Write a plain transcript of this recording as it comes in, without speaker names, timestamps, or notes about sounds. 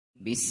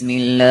بسم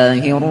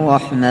الله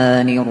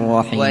الرحمن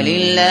الرحيم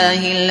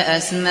ولله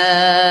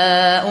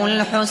الأسماء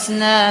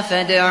الحسنى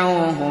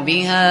فادعوه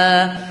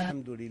بها.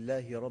 الحمد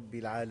لله رب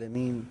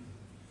العالمين،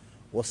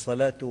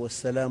 والصلاة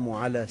والسلام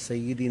على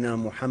سيدنا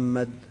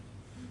محمد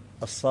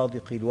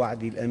الصادق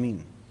الوعد الأمين.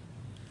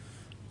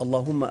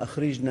 اللهم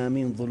أخرجنا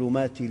من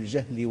ظلمات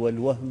الجهل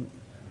والوهم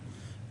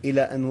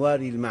إلى أنوار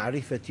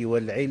المعرفة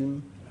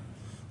والعلم،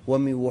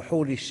 ومن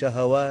وحول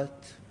الشهوات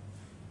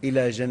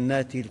إلى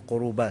جنات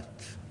القربات.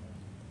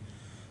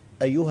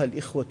 أيها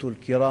الإخوة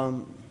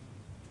الكرام،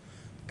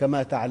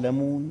 كما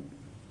تعلمون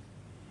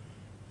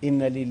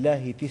إن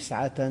لله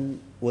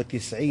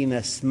 99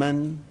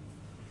 اسماً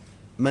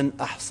من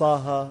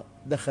أحصاها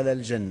دخل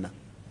الجنة.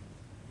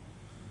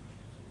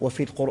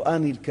 وفي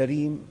القرآن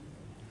الكريم: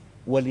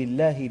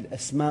 ولله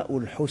الأسماء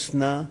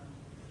الحسنى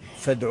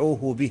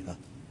فادعوه بها.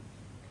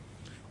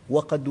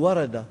 وقد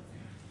ورد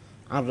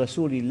عن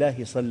رسول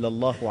الله صلى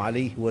الله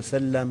عليه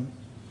وسلم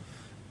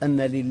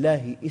أن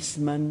لله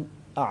اسماً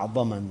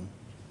أعظماً.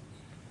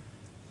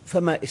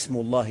 فما اسم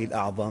الله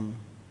الأعظم؟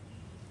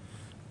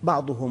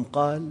 بعضهم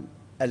قال: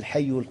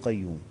 الحي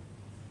القيوم.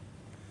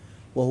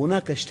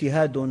 وهناك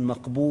اجتهاد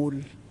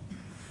مقبول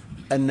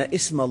أن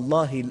اسم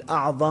الله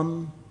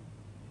الأعظم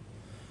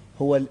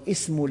هو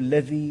الاسم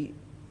الذي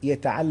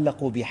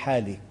يتعلق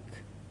بحالك.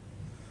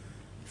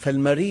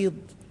 فالمريض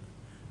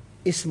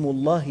اسم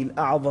الله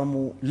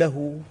الأعظم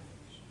له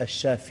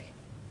الشافي،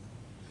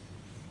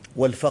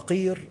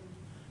 والفقير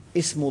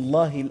اسم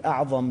الله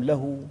الأعظم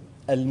له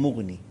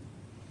المغني،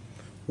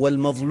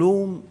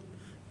 والمظلوم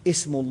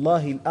اسم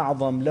الله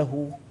الأعظم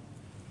له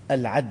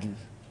العدل،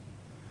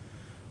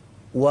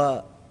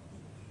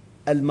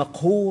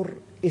 والمقهور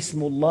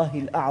اسم الله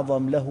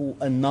الأعظم له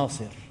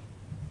الناصر.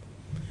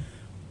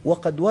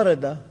 وقد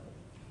ورد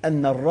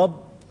أن الرب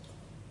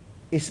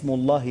اسم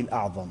الله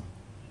الأعظم،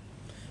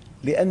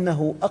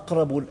 لأنه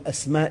أقرب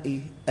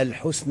الأسماء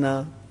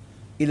الحسنى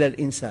إلى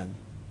الإنسان.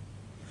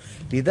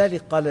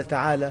 لذلك قال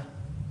تعالى: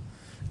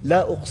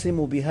 لا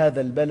أقسم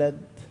بهذا البلد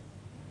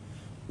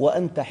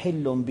وأنت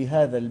حل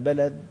بهذا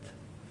البلد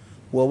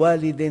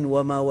ووالد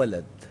وما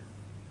ولد.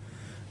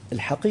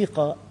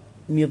 الحقيقة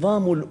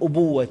نظام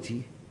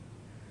الأبوة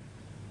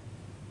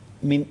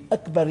من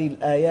أكبر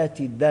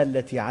الآيات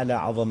الدالة على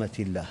عظمة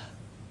الله.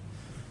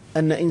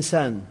 أن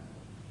إنسان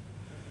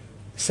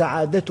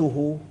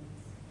سعادته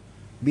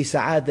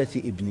بسعادة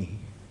ابنه،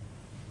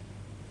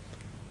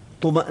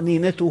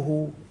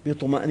 طمأنينته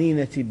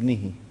بطمأنينة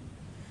ابنه.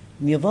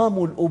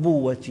 نظام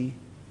الأبوة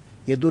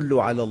يدل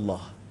على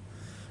الله.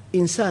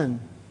 إنسان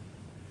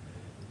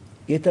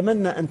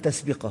يتمنى أن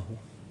تسبقه،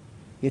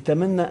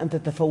 يتمنى أن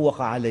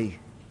تتفوق عليه،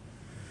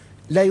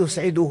 لا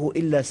يسعده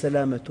إلا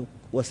سلامتك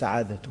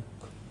وسعادتك.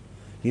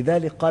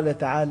 لذلك قال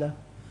تعالى: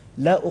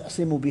 لا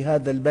أقسم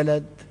بهذا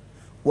البلد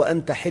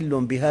وأنت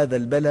حل بهذا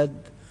البلد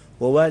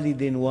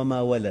ووالد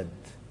وما ولد.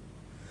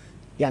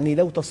 يعني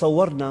لو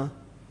تصورنا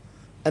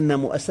أن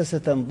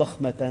مؤسسة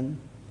ضخمة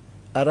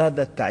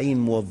أرادت تعيين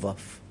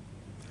موظف،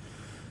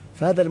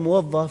 فهذا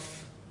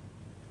الموظف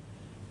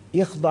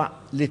يخضع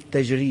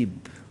للتجريب.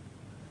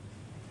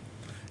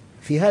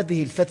 في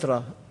هذه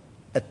الفترة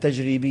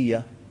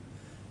التجريبية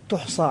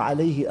تحصى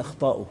عليه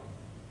أخطاؤه،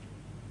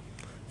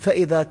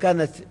 فإذا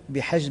كانت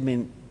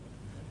بحجم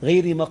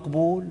غير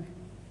مقبول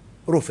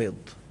رفض.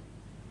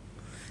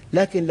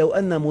 لكن لو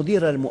أن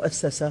مدير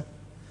المؤسسة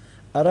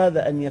أراد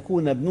أن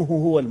يكون ابنه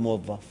هو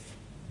الموظف،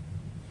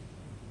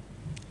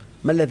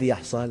 ما الذي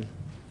يحصل؟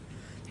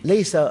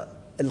 ليس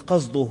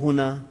القصد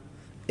هنا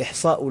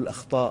إحصاء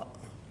الأخطاء،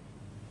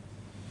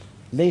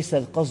 ليس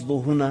القصد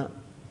هنا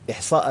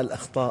إحصاء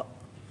الأخطاء،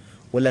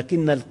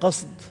 ولكن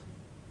القصد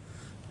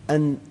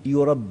أن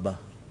يربى.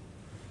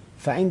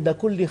 فعند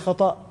كل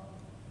خطأ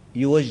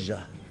يوجه،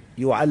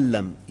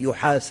 يعلم،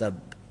 يحاسب.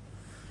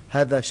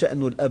 هذا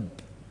شأن الأب.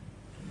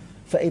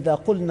 فإذا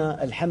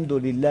قلنا الحمد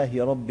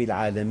لله رب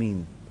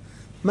العالمين،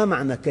 ما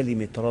معنى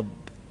كلمة رب؟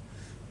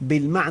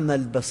 بالمعنى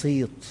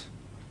البسيط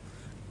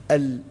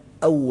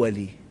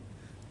الأولي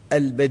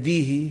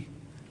البديهي،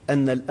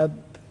 أن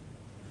الأب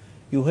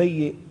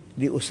يهيئ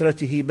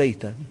لأسرته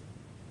بيتاً،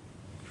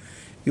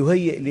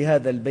 يهيئ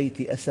لهذا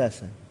البيت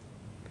أساساً،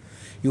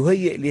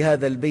 يهيئ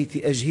لهذا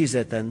البيت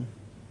أجهزة،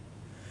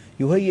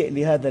 يهيئ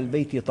لهذا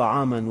البيت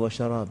طعاماً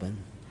وشراباً.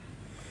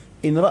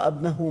 إن رأى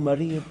ابنه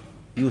مريض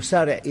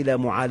يسارع إلى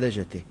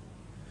معالجته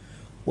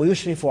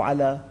ويشرف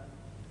على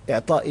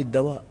إعطاء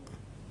الدواء.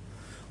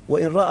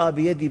 وإن رأى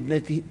بيد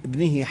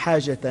ابنه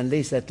حاجة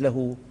ليست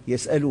له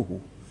يسأله،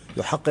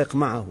 يحقق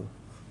معه،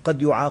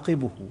 قد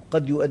يعاقبه،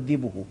 قد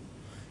يؤدبه.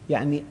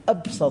 يعني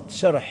أبسط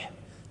شرح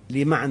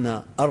لمعنى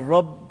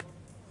الرب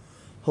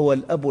هو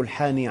الأب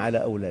الحاني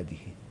على أولاده،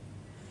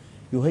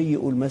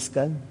 يهيئ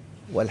المسكن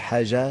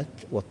والحاجات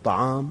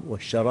والطعام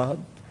والشراب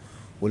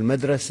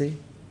والمدرسة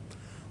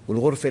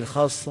والغرفة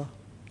الخاصة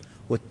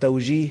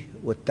والتوجيه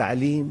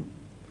والتعليم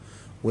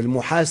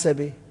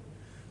والمحاسبة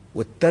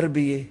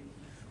والتربية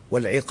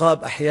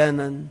والعقاب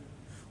أحياناً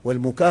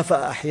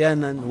والمكافأة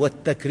أحياناً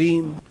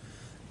والتكريم.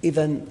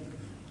 إذن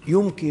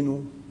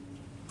يمكن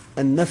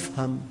أن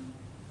نفهم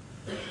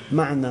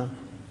معنى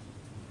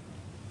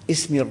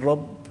اسم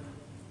الرب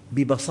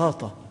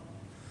ببساطة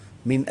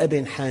من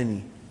أب حاني،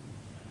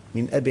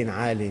 من أب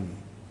عالم،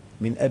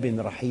 من أب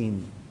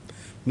رحيم،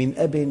 من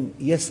أب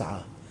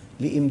يسعى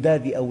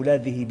لإمداد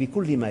أولاده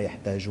بكل ما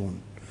يحتاجون،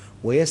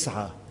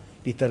 ويسعى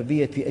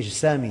لتربية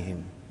أجسامهم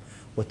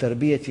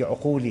وتربية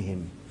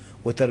عقولهم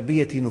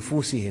وتربية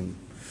نفوسهم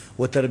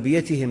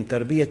وتربيتهم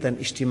تربية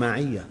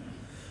اجتماعية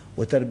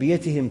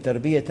وتربيتهم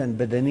تربية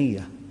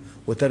بدنية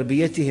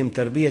وتربيتهم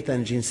تربية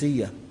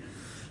جنسية.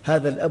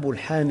 هذا الأب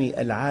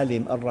الحاني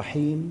العالم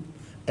الرحيم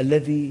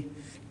الذي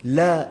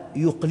لا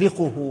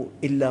يقلقه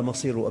إلا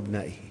مصير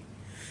أبنائه،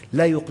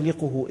 لا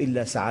يقلقه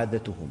إلا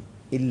سعادتهم،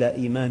 إلا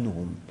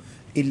إيمانهم،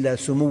 إلا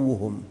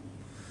سموهم.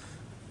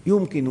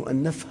 يمكن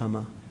أن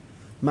نفهم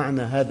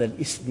معنى هذا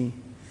الاسم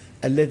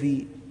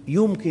الذي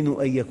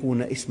يمكن أن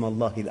يكون اسم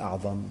الله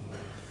الأعظم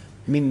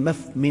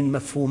من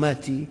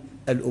مفهومات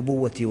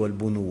الأبوة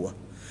والبنوة.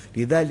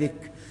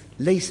 لذلك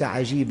ليس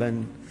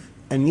عجيباً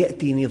أن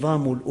يأتي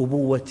نظام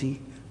الأبوة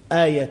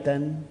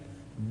آية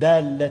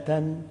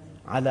دالة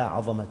على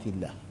عظمة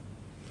الله.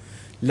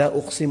 لا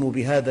أقسم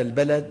بهذا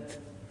البلد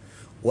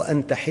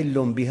وأنت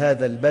حل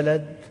بهذا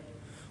البلد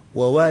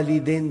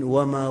ووالد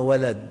وما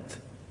ولد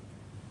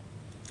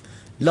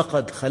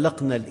لقد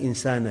خلقنا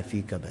الإنسان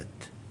في كبد.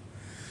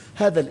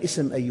 هذا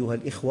الاسم أيها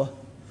الإخوة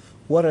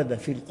ورد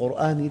في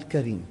القرآن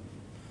الكريم: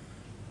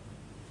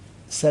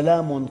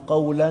 سلام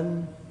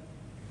قولاً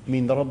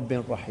من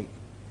رب رحيم،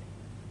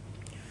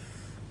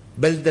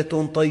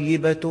 بلدة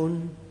طيبة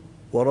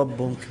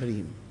ورب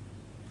كريم.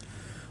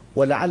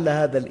 ولعل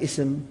هذا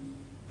الاسم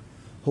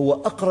هو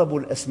أقرب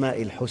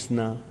الأسماء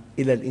الحسنى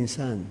إلى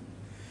الإنسان،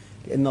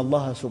 لأن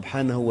الله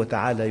سبحانه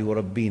وتعالى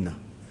يربينا،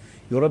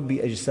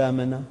 يربي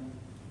أجسامنا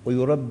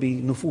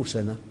ويربي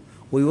نفوسنا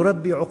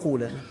ويربي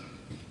عقولنا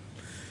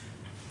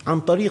عن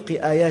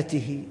طريق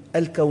آياته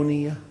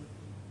الكونية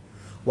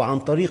وعن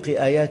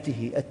طريق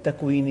آياته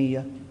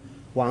التكوينية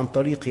وعن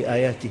طريق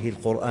آياته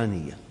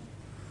القرآنية.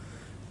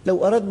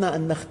 لو أردنا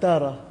أن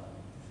نختار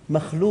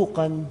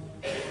مخلوقاً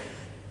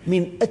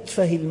من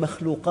أتفه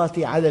المخلوقات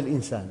على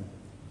الإنسان،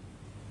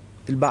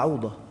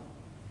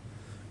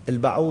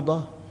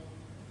 البعوضة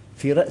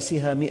في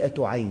رأسها 100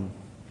 عين،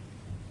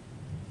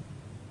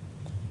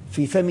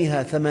 في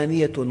فمها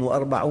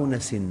 48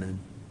 سناً،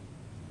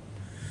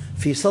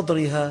 في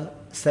صدرها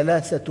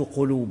 3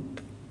 قلوب،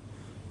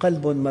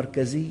 قلب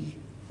مركزي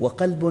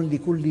وقلب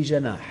لكل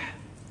جناح،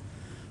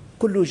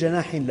 كل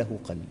جناح له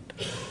قلب،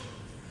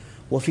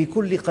 وفي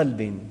كل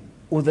قلب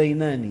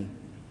أذينان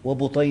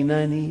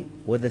وبطينان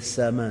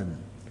ودسامان.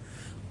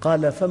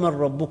 قال: فمن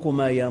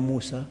ربكما يا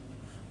موسى؟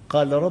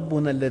 قال: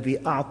 ربنا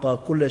الذي أعطى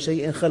كل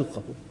شيء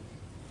خلقه.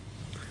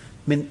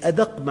 من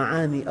أدق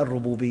معاني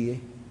الربوبية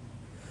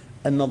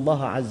أن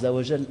الله عز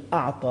وجل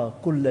أعطى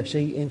كل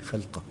شيء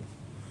خلقه.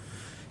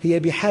 هي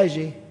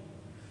بحاجة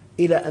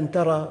إلى أن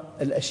ترى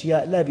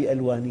الأشياء لا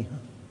بألوانها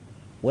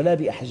ولا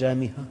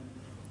بأحجامها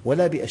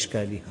ولا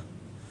بأشكالها،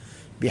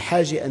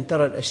 بحاجة أن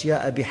ترى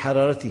الأشياء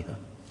بحرارتها.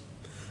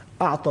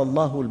 أعطى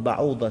الله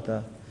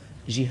البعوضة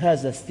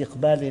جهاز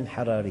استقبال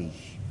حراري،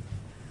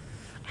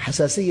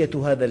 حساسية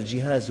هذا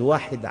الجهاز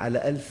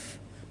 1/1000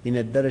 من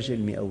الدرجة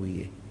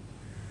المئوية.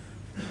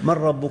 من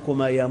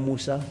ربكما يا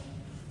موسى؟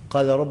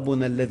 قال: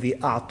 ربنا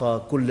الذي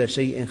أعطى كل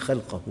شيء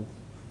خلقه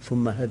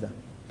ثم هدى.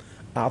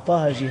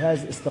 أعطاها جهاز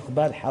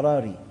استقبال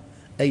حراري،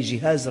 أي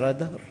جهاز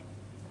رادار.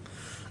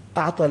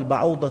 أعطى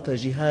البعوضة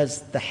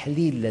جهاز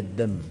تحليل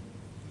للدم،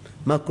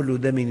 ما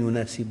كل دم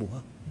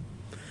يناسبها،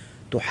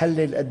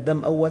 تحلل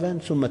الدم أولاً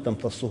ثم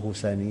تمتصه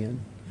ثانياً.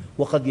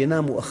 وقد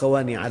ينام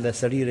أخوان على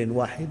سرير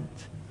واحد،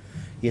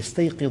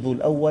 يستيقظ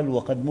الأول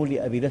وقد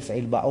ملئ بلسع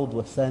البعوض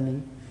والثاني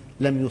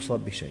لم يصب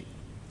بشيء.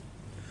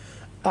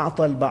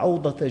 أعطى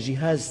البعوضة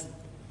جهاز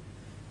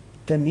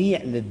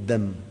تمييع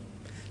للدم،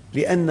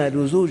 لأن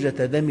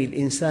لزوجة دم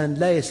الإنسان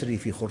لا يسري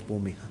في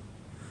خرطومها،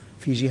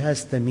 في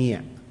جهاز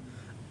تمييع.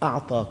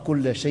 أعطى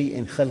كل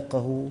شيء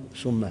خلقه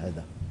ثم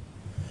هدى.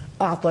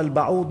 أعطى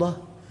البعوضة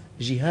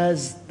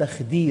جهاز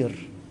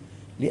تخدير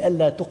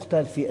لئلا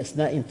تقتل في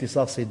أثناء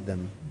امتصاص الدم،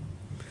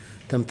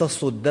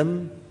 تمتص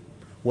الدم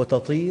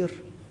وتطير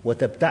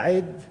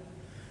وتبتعد،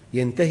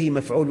 ينتهي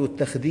مفعول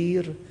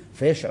التخدير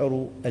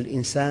فيشعر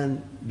الإنسان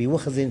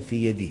بوخز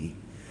في يده،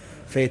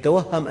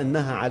 فيتوهم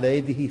أنها على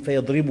يده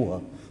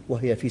فيضربها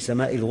وهي في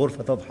سماء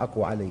الغرفة تضحك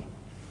عليه.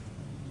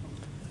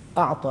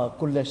 أعطى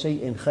كل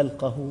شيء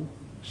خلقه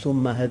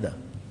ثم هدى.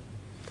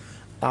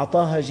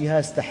 أعطاها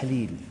جهاز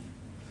تحليل،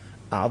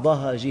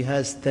 أعطاها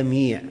جهاز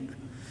تمييع،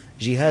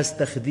 جهاز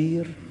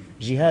تخدير،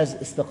 جهاز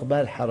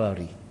استقبال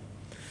حراري.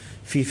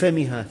 في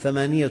فمها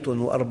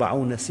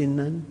 48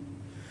 سناً،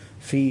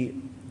 في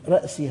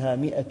رأسها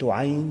 100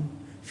 عين،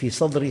 في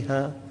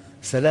صدرها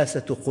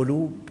 3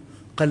 قلوب،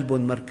 قلب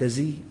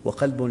مركزي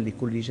وقلب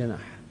لكل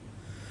جناح.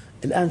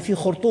 الآن في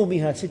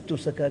خرطومها 6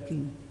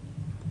 سكاكين،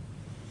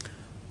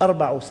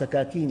 4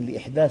 سكاكين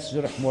لإحداث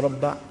جرح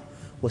مربع،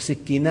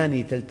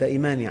 وسكينان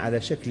تلتئمان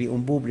على شكل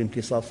أنبوب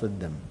لامتصاص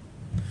الدم.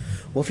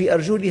 وفي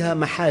أرجلها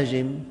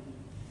محاجم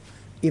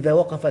إذا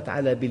وقفت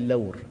على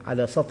بلور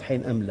على سطح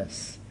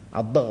أملس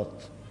على الضغط.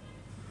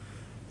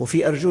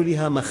 وفي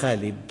أرجلها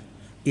مخالب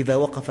إذا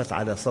وقفت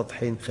على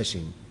سطح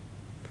خشن.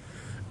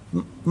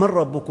 من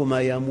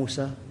ربكما يا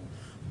موسى؟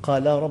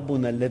 قالا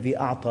ربنا الذي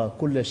أعطى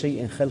كل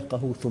شيء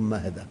خلقه ثم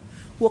هدى.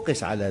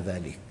 وقس على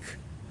ذلك.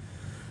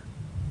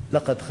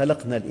 لقد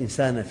خلقنا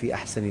الإنسان في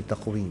أحسن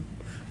تقويم.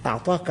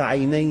 أعطاك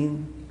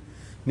عينين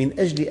من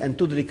أجل أن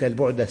تدرك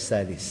البعد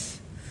الثالث.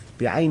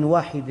 بعين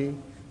واحدة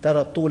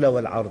ترى الطول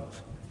والعرض،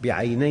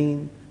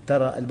 بعينين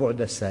ترى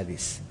البعد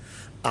الثالث.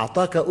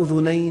 أعطاك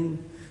أذنين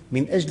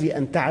من أجل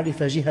أن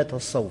تعرف جهة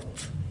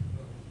الصوت.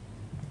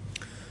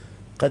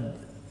 قد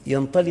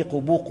ينطلق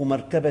بوق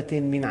مركبة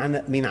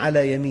من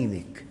على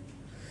يمينك،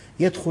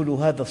 يدخل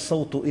هذا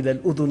الصوت إلى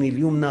الأذن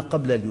اليمنى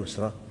قبل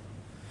اليسرى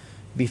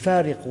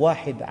بفارق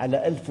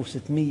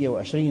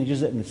 1/1620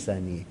 جزء من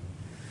الثانية.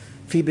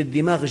 في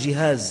بالدماغ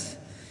جهاز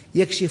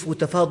يكشف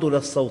تفاضل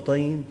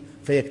الصوتين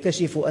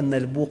فيكتشف أن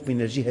البوق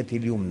من الجهة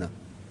اليمنى،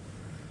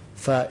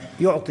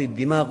 فيعطي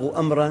الدماغ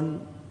أمراً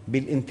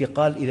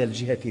بالانتقال إلى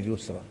الجهة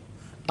اليسرى.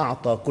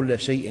 أعطى كل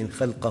شيء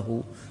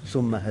خلقه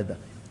ثم هدى.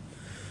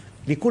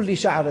 لكل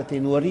شعرة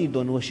وريد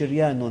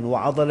وشريان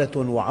وعضلة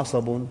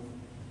وعصب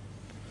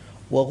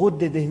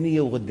وغدة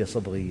دهنية وغدة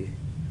صبغية.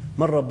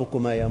 من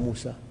ربكما يا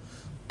موسى؟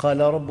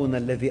 قال ربنا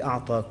الذي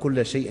أعطى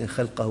كل شيء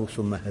خلقه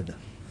ثم هدى.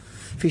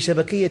 في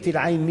شبكية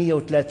العين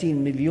 130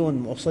 مليون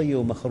مصي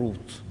ومخروط،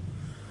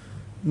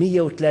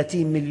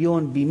 130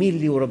 مليون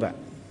بميلي وربع،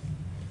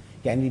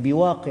 يعني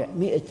بواقع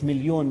 100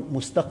 مليون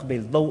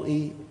مستقبل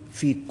ضوئي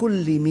في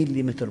كل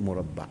ميلي متر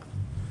مربع،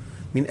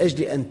 من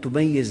أجل أن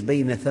تميز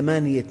بين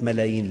 8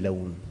 ملايين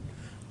لون.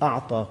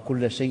 أعطى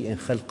كل شيء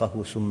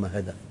خلقه ثم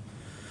هدى.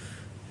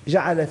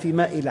 جعل في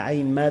ماء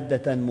العين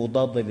مادة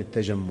مضادة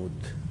للتجمد.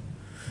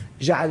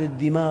 جعل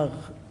الدماغ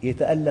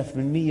يتألف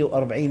من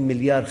 140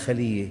 مليار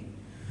خلية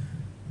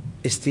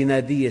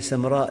استنادية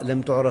سمراء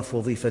لم تعرف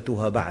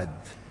وظيفتها بعد.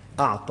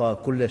 أعطى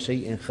كل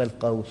شيء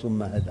خلقه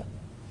ثم هدى.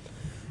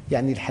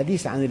 يعني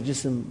الحديث عن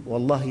الجسم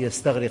والله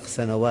يستغرق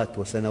سنوات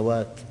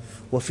وسنوات.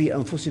 وفي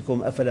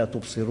أنفسكم أفلا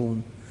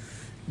تبصرون.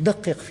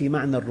 دقق في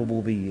معنى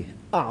الربوبية.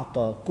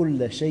 أعطى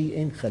كل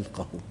شيء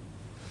خلقه،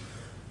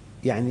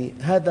 يعني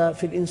هذا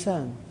في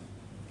الإنسان.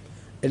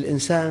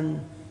 الإنسان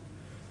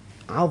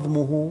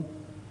عظمه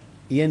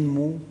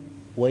ينمو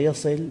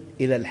ويصل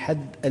إلى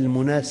الحد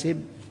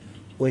المناسب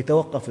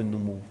ويتوقف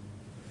النمو.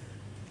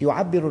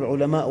 يعبر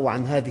العلماء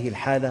عن هذه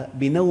الحالة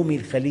بنوم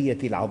الخلية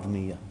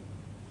العظمية.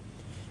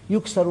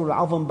 يكسر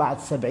العظم بعد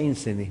 70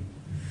 سنة،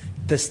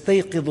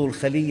 تستيقظ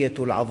الخلية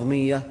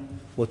العظمية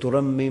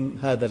وترمم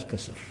هذا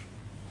الكسر.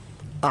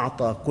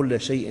 أعطى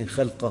كل شيء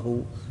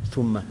خلقه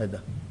ثم هدى.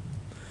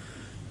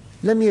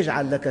 لم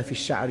يجعل لك في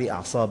الشعر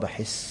أعصاب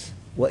حس،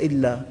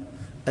 وإلا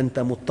أنت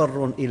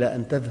مضطر إلى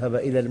أن تذهب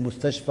إلى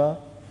المستشفى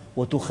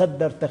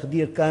وتخدر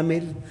تخدير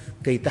كامل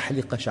كي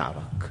تحلق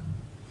شعرك.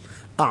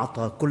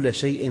 أعطى كل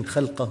شيء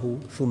خلقه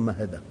ثم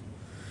هدى.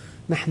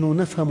 نحن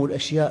نفهم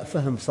الأشياء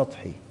فهم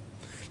سطحي.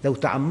 لو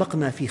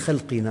تعمقنا في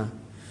خلقنا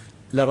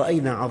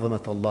لرأينا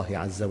عظمة الله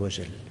عز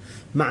وجل.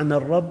 معنى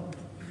الرب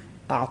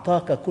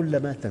أعطاك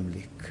كل ما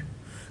تملك.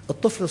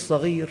 الطفل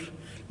الصغير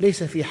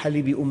ليس في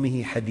حليب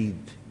أمه حديد.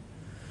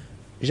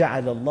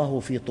 جعل الله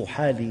في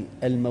طحال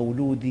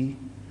المولود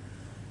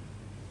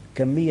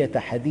كمية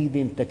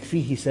حديد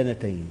تكفيه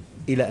 2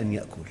 إلى أن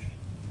يأكل.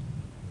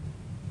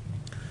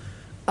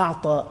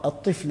 أعطى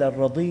الطفل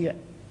الرضيع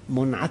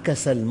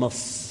منعكس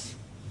المص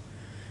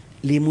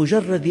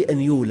لمجرد أن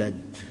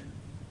يولد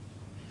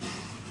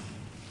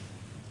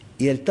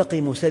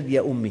يلتقم ثدي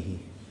أمه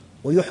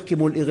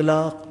ويحكم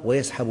الإغلاق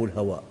ويسحب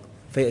الهواء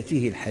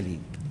فيأتيه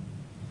الحليب.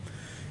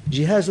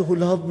 جهازه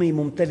الهضمي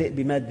ممتلئ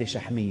بمادة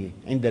شحمية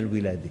عند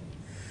الولادة.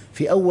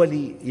 في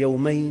أول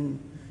يومين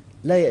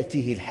لا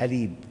يأتيه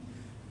الحليب،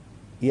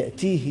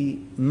 يأتيه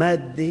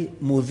مادة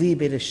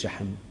مذيبة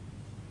للشحم.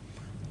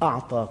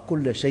 أعطى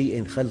كل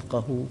شيء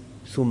خلقه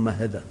ثم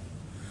هدى.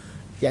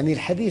 يعني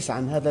الحديث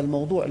عن هذا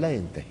الموضوع لا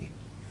ينتهي.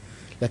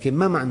 لكن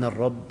ما معنى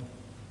الرب؟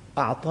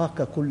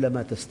 أعطاك كل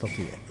ما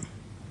تستطيع،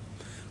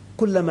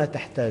 كل ما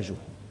تحتاجه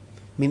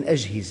من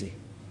أجهزة،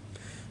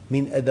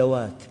 من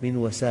أدوات، من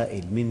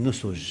وسائل، من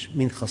نسج،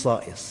 من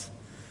خصائص.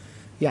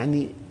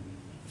 يعني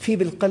في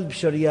بالقلب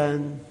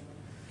شريان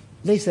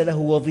ليس له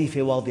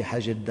وظيفة واضحة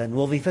جدا.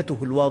 وظيفته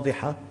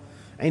الواضحة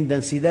عند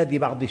انسداد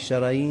بعض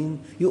الشرايين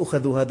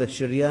يؤخذ هذا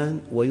الشريان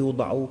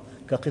ويوضع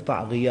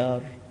كقطع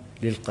غيار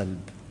للقلب.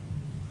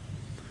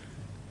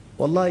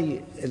 والله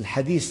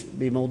الحديث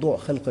بموضوع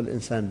خلق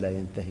الإنسان لا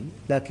ينتهي،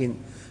 لكن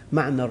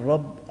معنى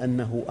الرب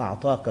أنه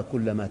أعطاك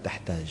كل ما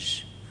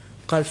تحتاج.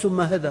 قال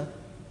ثم هدى،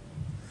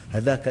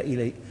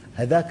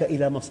 هداك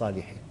إلى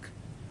مصالحك.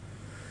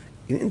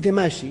 إن أنت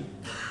ماشي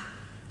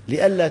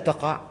لئلا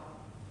تقع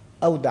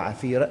أودع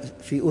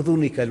في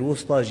أذنك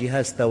الوسطى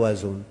جهاز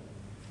توازن.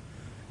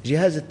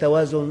 جهاز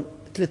التوازن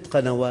 3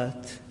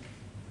 قنوات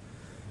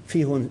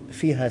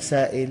فيها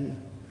سائل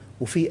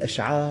وفي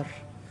أشعار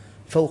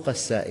فوق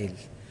السائل،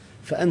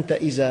 فأنت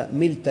إذا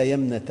ملت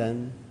يمنة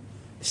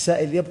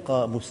السائل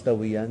يبقى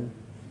مستوياً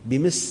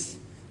بمس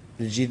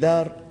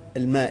الجدار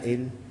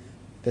المائل،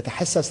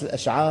 تتحسس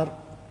الأشعار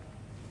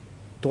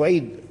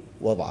تعيد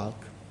وضعك.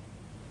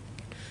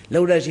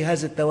 لولا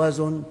جهاز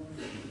التوازن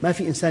ما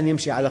في إنسان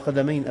يمشي على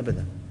قدمين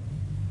أبدا،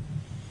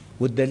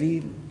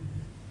 والدليل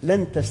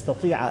لن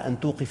تستطيع أن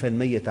توقف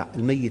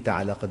الميت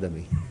على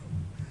قدميه،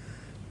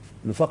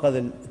 فقد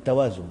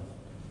التوازن.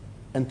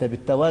 أنت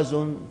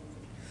بالتوازن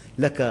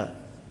لك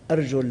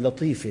أرجل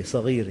لطيفة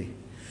صغيرة،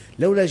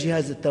 لولا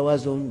جهاز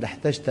التوازن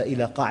لاحتجت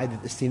إلى قاعدة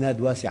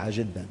استناد واسعة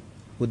جدا.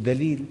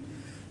 والدليل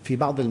في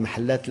بعض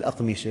المحلات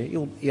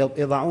الأقمشة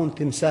يضعون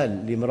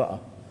تمثال لامرأة،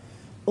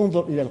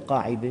 انظر إلى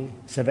القاعدة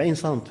 70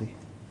 سنتي.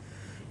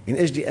 من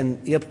أجل أن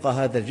يبقى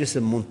هذا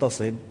الجسم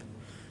منتصب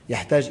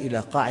يحتاج إلى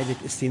قاعدة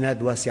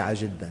استناد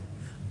واسعة جدا.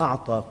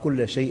 أعطى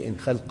كل شيء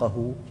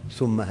خلقه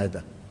ثم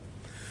هدى.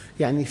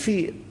 يعني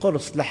في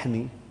قرص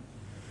لحمي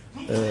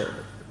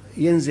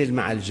ينزل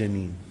مع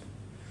الجنين،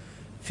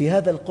 في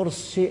هذا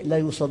القرص شيء لا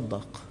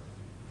يصدق،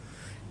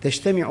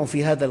 تجتمع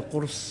في هذا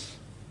القرص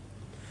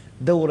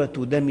دورة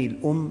دم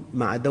الأم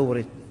مع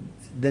دورة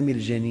دم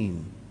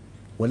الجنين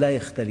ولا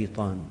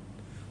يختلطان،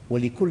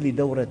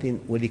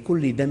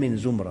 ولكل دم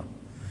زمرة.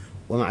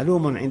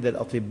 ومعلوم عند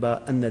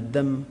الأطباء أن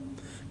الدم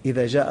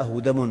إذا جاءه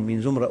دم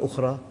من زمرة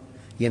أخرى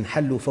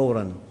ينحل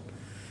فوراً.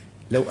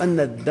 لو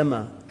أن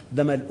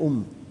دم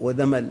الأم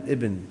ودم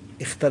الابن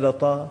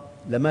اختلطا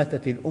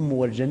لماتت الأم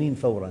والجنين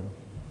فوراً،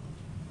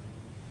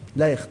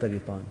 لا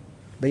يختلطان،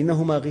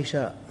 بينهما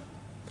غشاء.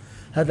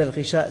 هذا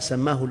الغشاء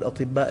سماه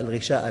الأطباء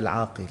الغشاء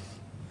العاقل،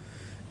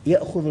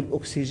 يأخذ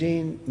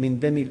الأكسجين من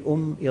دم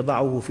الأم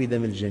يضعه في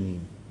دم الجنين.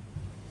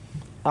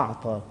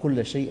 أعطى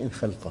كل شيء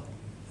خلقه.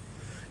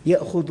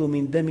 يأخذ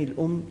من دم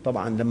الأم،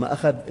 طبعاً لما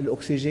أخذ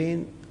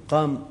الأكسجين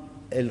قام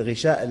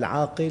الغشاء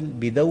العاقل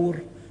بدور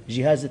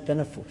جهاز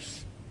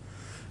التنفس،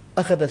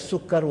 أخذ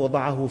السكر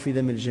وضعه في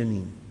دم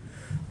الجنين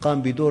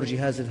قام بدور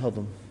جهاز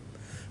الهضم،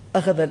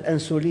 أخذ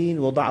الأنسولين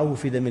وضعه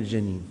في دم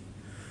الجنين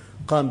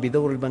قام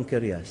بدور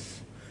البنكرياس.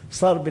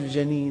 صار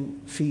بالجنين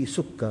في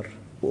سكر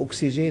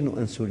وأكسجين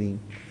وأنسولين،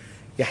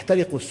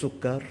 يحترق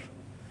السكر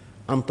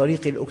عن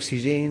طريق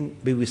الأكسجين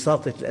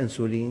بوساطة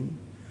الأنسولين،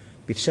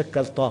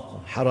 يتشكل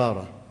طاقة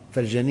حرارة،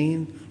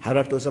 فالجنين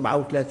حرارته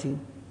 37.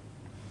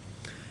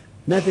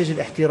 ناتج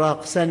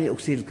الاحتراق ثاني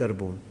أكسيد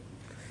الكربون،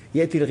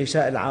 يأتي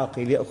الغشاء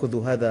العاقل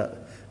يأخذ هذا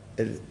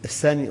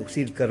الثاني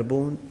أكسيد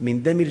الكربون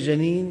من دم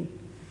الجنين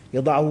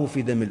يضعه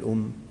في دم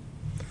الأم،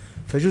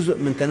 فجزء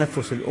من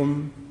تنفس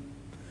الأم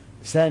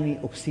ثاني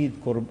أكسيد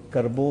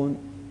كربون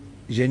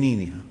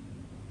جنينها.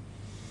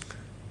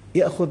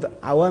 يأخذ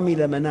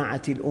عوامل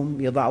مناعة الأم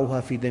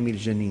يضعها في دم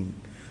الجنين،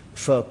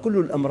 فكل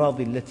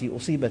الأمراض التي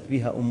أصيبت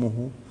بها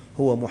أمه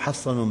هو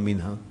محصن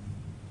منها.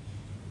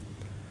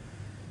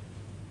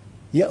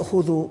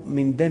 يأخذ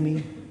من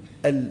دم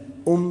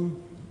الأم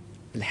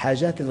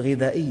الحاجات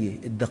الغذائية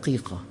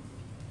الدقيقة،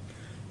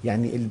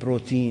 يعني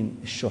البروتين،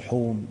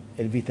 الشحوم،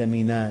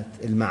 الفيتامينات،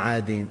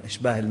 المعادن،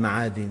 أشباه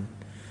المعادن،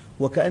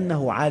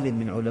 وكأنه عالم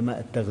من علماء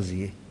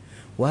التغذية.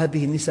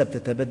 وهذه النسب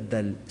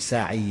تتبدل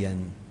ساعياً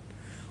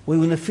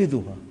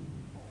وينفذها،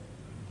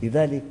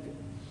 لذلك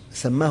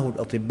سماه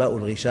الأطباء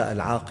الغشاء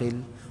العاقل.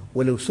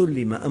 ولو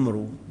سلم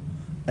أمر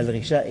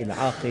الغشاء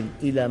العاقل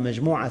إلى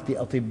مجموعة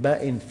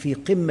أطباء في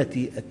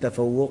قمة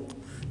التفوق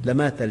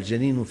لمات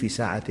الجنين في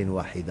ساعة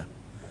واحدة.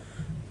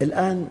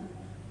 الآن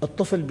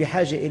الطفل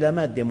بحاجة إلى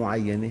مادة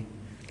معينة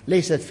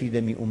ليست في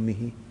دم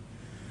أمه،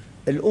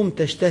 الأم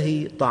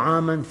تشتهي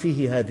طعاماً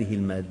فيه هذه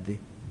المادة.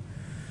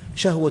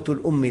 شهوة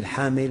الأم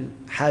الحامل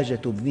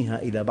حاجة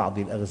ابنها إلى بعض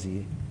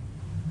الأغذية.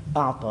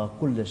 أعطى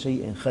كل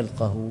شيء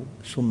خلقه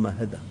ثم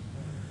هدى.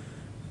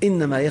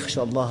 إنما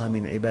يخشى الله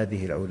من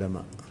عباده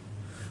العلماء.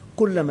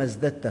 كلما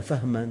ازددت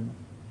فهماً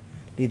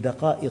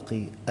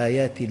لدقائق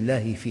آيات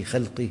الله في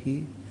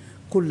خلقه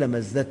كلما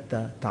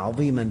ازددت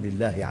تعظيماً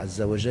لله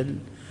عز وجل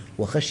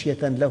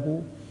وخشية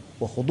له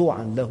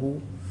وخضوعاً له.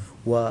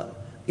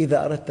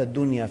 وإذا أردت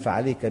الدنيا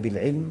فعليك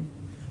بالعلم،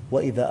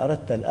 وإذا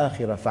أردت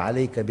الآخرة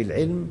فعليك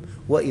بالعلم،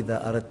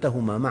 وإذا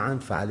أردتهما معاً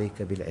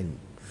فعليك بالعلم.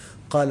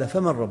 قال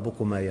فمن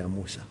ربكما يا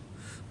موسى؟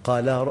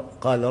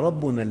 قال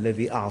ربنا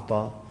الذي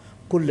أعطى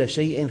كل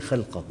شيء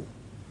خلقه.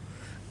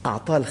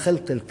 أعطى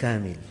الخلق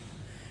الكامل،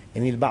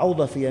 يعني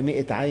البعوضة فيها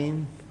 100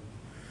 عين،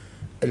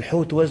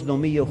 الحوت وزنه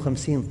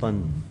 150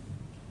 طن،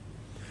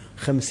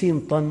 50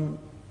 طن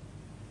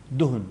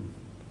دهن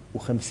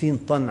و50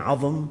 طن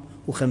عظم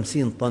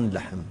و50 طن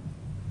لحم،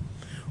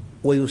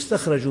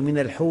 ويستخرج من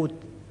الحوت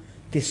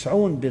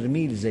 90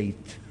 برميل زيت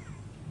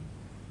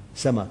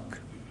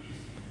سمك،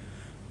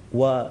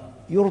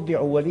 ويرضع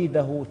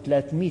وليده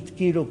 300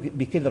 كيلو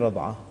بكل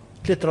رضعة،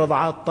 3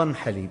 رضعات طن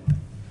حليب.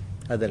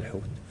 هذا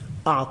الحوت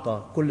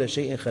أعطى كل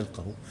شيء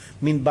خلقه،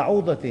 من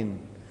بعوضة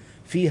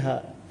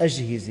فيها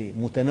أجهزة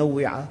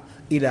متنوعة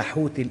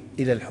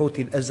إلى الحوت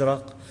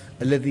الأزرق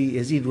الذي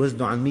يزيد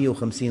وزنه عن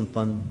 150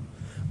 طن.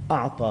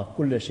 أعطى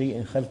كل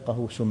شيء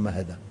خلقه ثم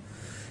هدى.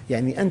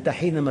 يعني أنت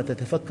حينما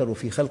تتفكر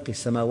في خلق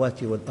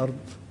السماوات والأرض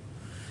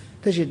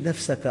تجد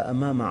نفسك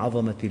أمام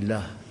عظمة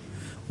الله،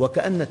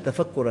 وكأن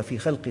التفكر في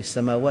خلق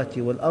السماوات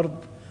والأرض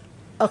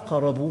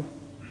أقرب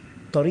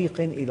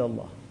طريق إلى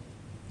الله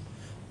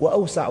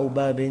وأوسع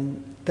باب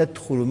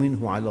تدخل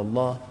منه على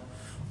الله.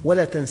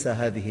 ولا تنسى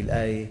هذه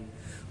الآية: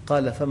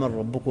 قال فمن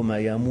ربكما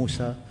يا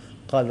موسى؟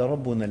 قال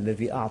ربنا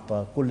الذي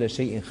أعطى كل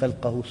شيء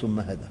خلقه ثم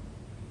هدى.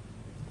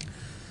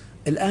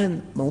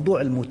 الآن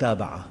موضوع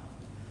المتابعة.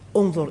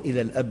 انظر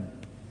إلى الأب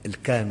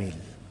الكامل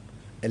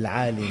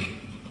العالم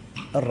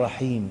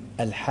الرحيم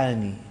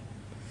الحاني،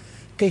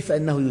 كيف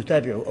أنه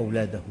يتابع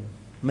أولاده.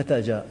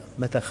 متى جاء؟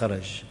 متى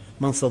خرج؟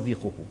 من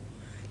صديقه؟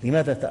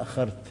 لماذا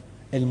تأخرت؟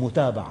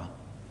 المتابعة.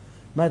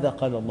 ماذا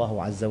قال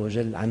الله عز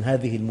وجل عن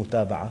هذه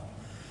المتابعة؟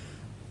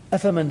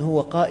 أفمن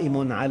هو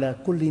قائم على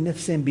كل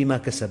نفس بما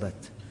كسبت.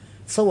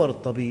 تصور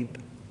الطبيب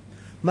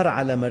مر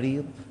على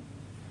مريض،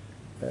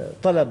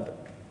 طلب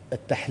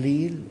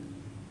التحليل،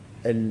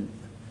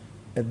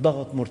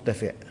 الضغط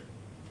مرتفع،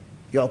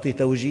 يعطي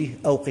توجيه: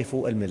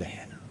 أوقفوا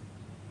الملح.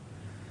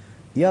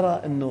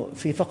 يرى أنه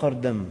في فقر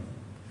دم،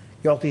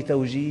 يعطي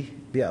توجيه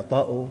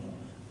بإعطائه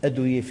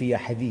أدوية فيها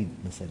حديد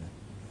مثلا.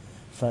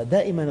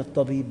 فدائما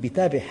الطبيب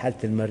يتابع حالة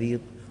المريض،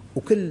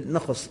 وكل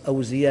نقص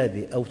أو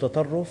زيادة أو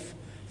تطرف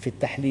في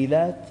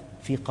التحليلات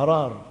في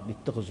قرار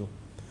يتخذه.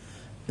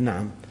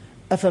 نعم،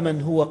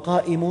 أفمن هو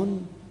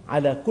قائم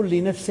على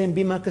كل نفس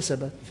بما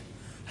كسبت.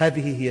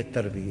 هذه هي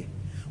التربية.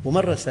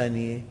 ومرة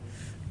ثانية،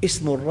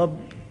 اسم الرب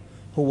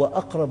هو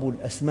أقرب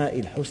الأسماء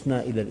الحسنى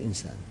إلى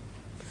الإنسان،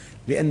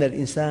 لأن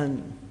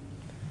الإنسان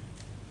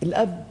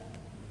الأب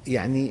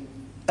يعني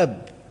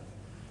أب.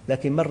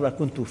 لكن مرة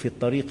كنت في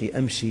الطريق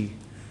أمشي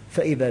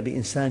فإذا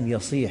بإنسان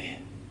يصيح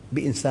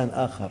بإنسان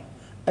آخر،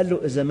 قال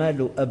له: إذا ما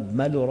له أب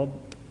ما له رب؟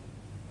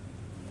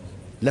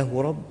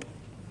 له رب.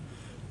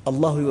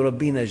 الله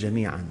يربينا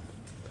جميعا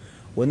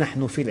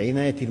ونحن في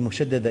العناية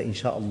المشددة إن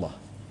شاء الله.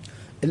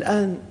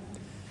 الآن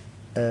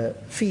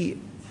في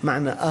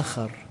معنى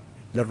آخر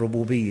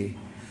للربوبية: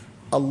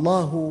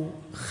 الله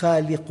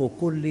خالق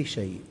كل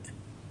شيء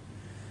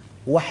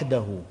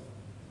وحده.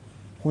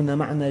 هنا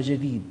معنى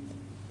جديد: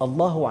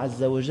 الله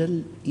عز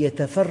وجل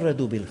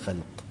يتفرد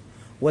بالخلق،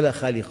 ولا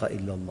خالق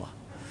إلا الله.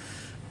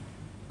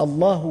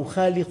 الله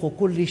خالق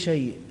كل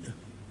شيء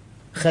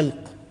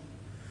خلق،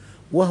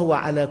 وهو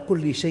على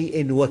كل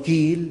شيء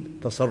وكيل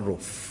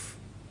تصرف.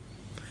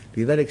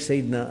 لذلك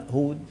سيدنا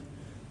هود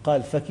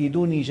قال: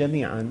 فكيدوني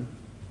جميعا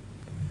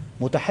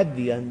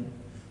متحديا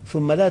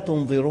ثم لا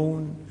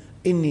تنظرون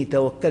إني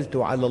توكلت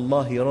على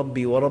الله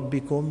ربي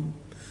وربكم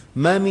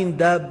ما من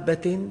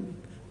دابة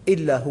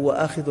إلا هو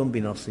آخذ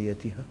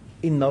بناصيتها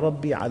إن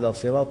ربي على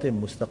صراط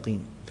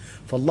مستقيم.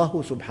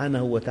 فالله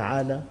سبحانه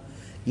وتعالى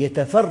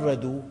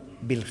يتفرد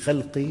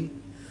بالخلق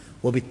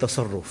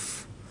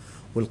وبالتصرف.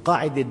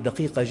 والقاعدة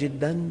الدقيقة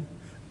جدا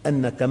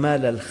أن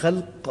كمال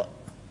الخلق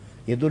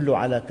يدل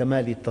على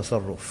كمال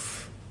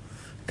التصرف،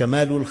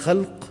 كمال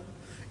الخلق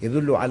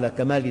يدل على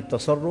كمال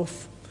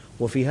التصرف.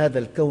 وفي هذا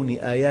الكون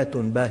آيات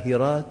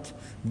باهرات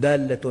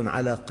دالة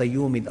على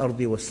قيوم الأرض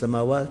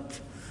والسماوات.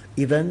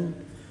 إذن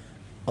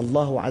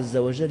الله عز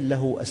وجل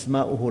له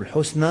أسماؤه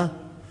الحسنى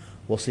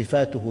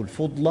وصفاته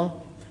الفضلى،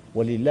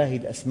 ولله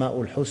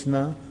الأسماء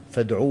الحسنى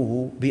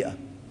فادعوه بها.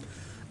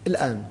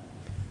 الآن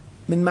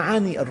من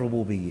معاني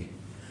الربوبية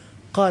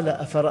قال: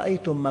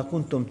 أفرأيتم ما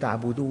كنتم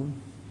تعبدون.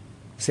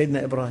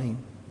 سيدنا إبراهيم: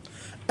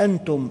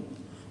 أنتم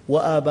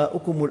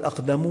وآباؤكم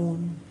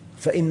الأقدمون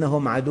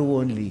فإنهم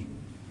عدو لي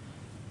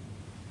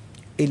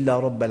إلا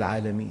رب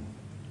العالمين.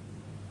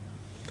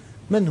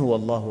 من هو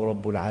الله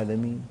رب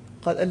العالمين؟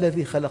 قال: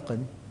 الذي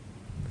خلقني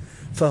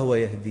فهو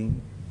يهدين.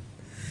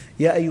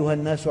 يا أيها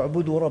الناس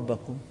اعبدوا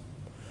ربكم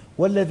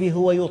والذي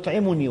هو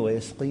يطعمني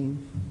ويسقين،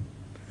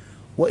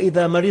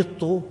 وإذا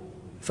مرضت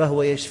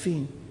فهو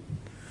يشفين،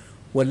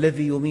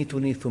 والذي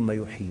يميتني ثم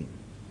يحيين.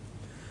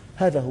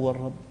 هذا هو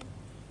الرب.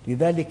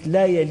 لذلك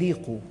لا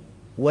يليق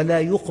ولا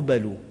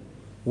يقبل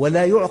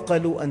ولا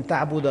يعقل أن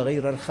تعبد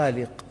غير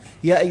الخالق.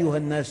 يا أيها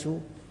الناس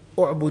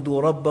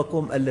اعبدوا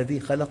ربكم الذي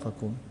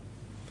خلقكم.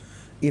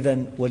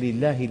 إذن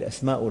ولله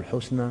الأسماء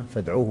الحسنى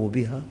فادعوه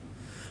بها.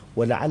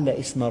 ولعل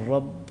اسم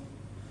الرب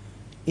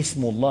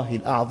اسم الله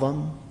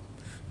الأعظم،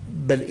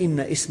 بل إن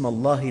اسم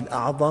الله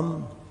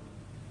الأعظم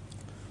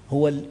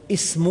هو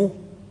الاسم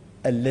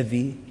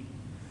الذي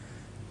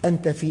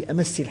أنت في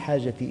أمس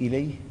الحاجة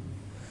إليه.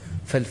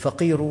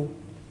 فالفقير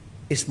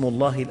اسم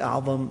الله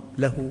الأعظم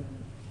له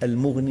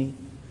المغني،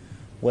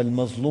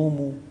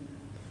 والمظلوم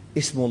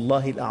اسم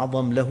الله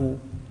الأعظم له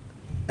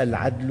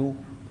العدل،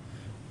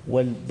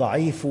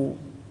 والضعيف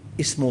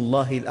اسم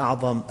الله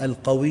الأعظم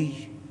القوي،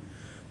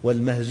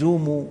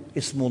 والمهزوم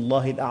اسم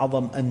الله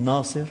الأعظم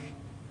الناصر،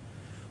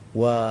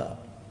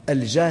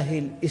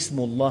 والجاهل اسم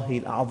الله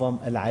الأعظم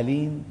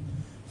العليم.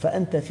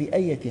 فأنت في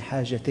أي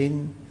حاجة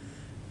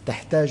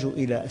تحتاج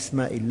إلى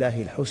أسماء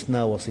الله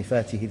الحسنى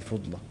وصفاته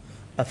الفضلى.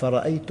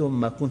 أفرأيتم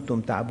ما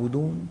كنتم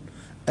تعبدون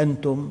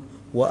أنتم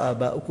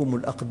وآباؤكم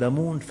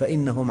الأقدمون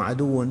فإنهم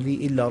عدو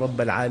لي إلا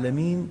رب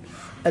العالمين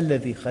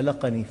الذي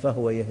خلقني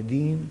فهو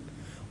يهدين،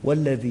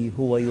 والذي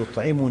هو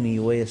يطعمني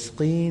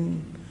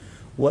ويسقين،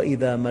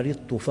 وإذا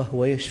مرضت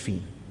فهو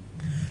يشفين.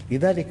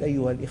 لذلك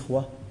أيها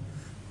الإخوة،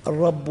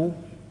 الرب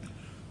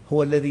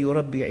هو الذي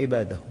يربي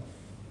عباده،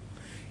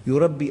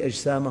 يربي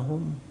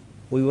أجسامهم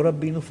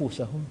ويربي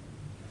نفوسهم.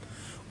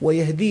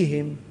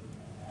 ويهديهم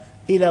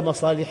إلى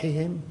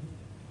مصالحهم،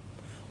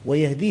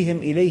 ويهديهم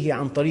إليه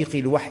عن طريق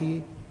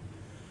الوحي،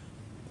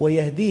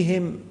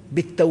 ويهديهم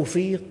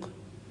بالتوفيق،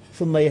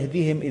 ثم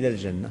يهديهم إلى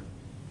الجنة.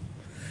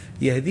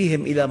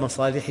 يهديهم إلى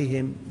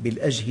مصالحهم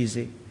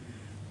بالأجهزة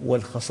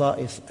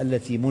والخصائص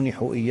التي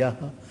منحوا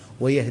إياها،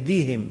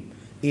 ويهديهم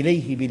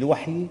إليه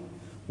بالوحي،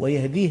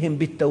 ويهديهم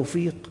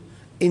بالتوفيق،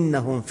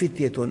 إنهم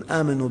فتية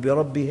آمنوا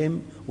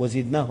بربهم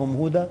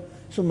وزدناهم هدى،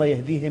 ثم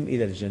يهديهم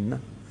إلى الجنة.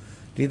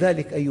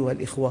 لذلك أيها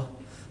الإخوة،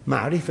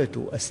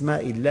 معرفة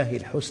أسماء الله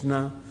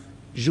الحسنى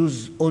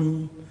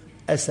جزء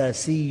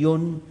أساسي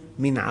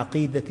من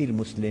عقيدة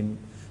المسلم،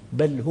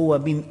 بل هو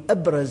من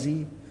أبرز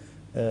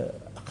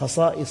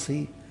خصائص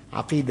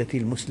عقيدة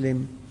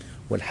المسلم،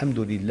 والحمد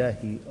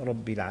لله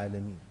رب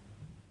العالمين.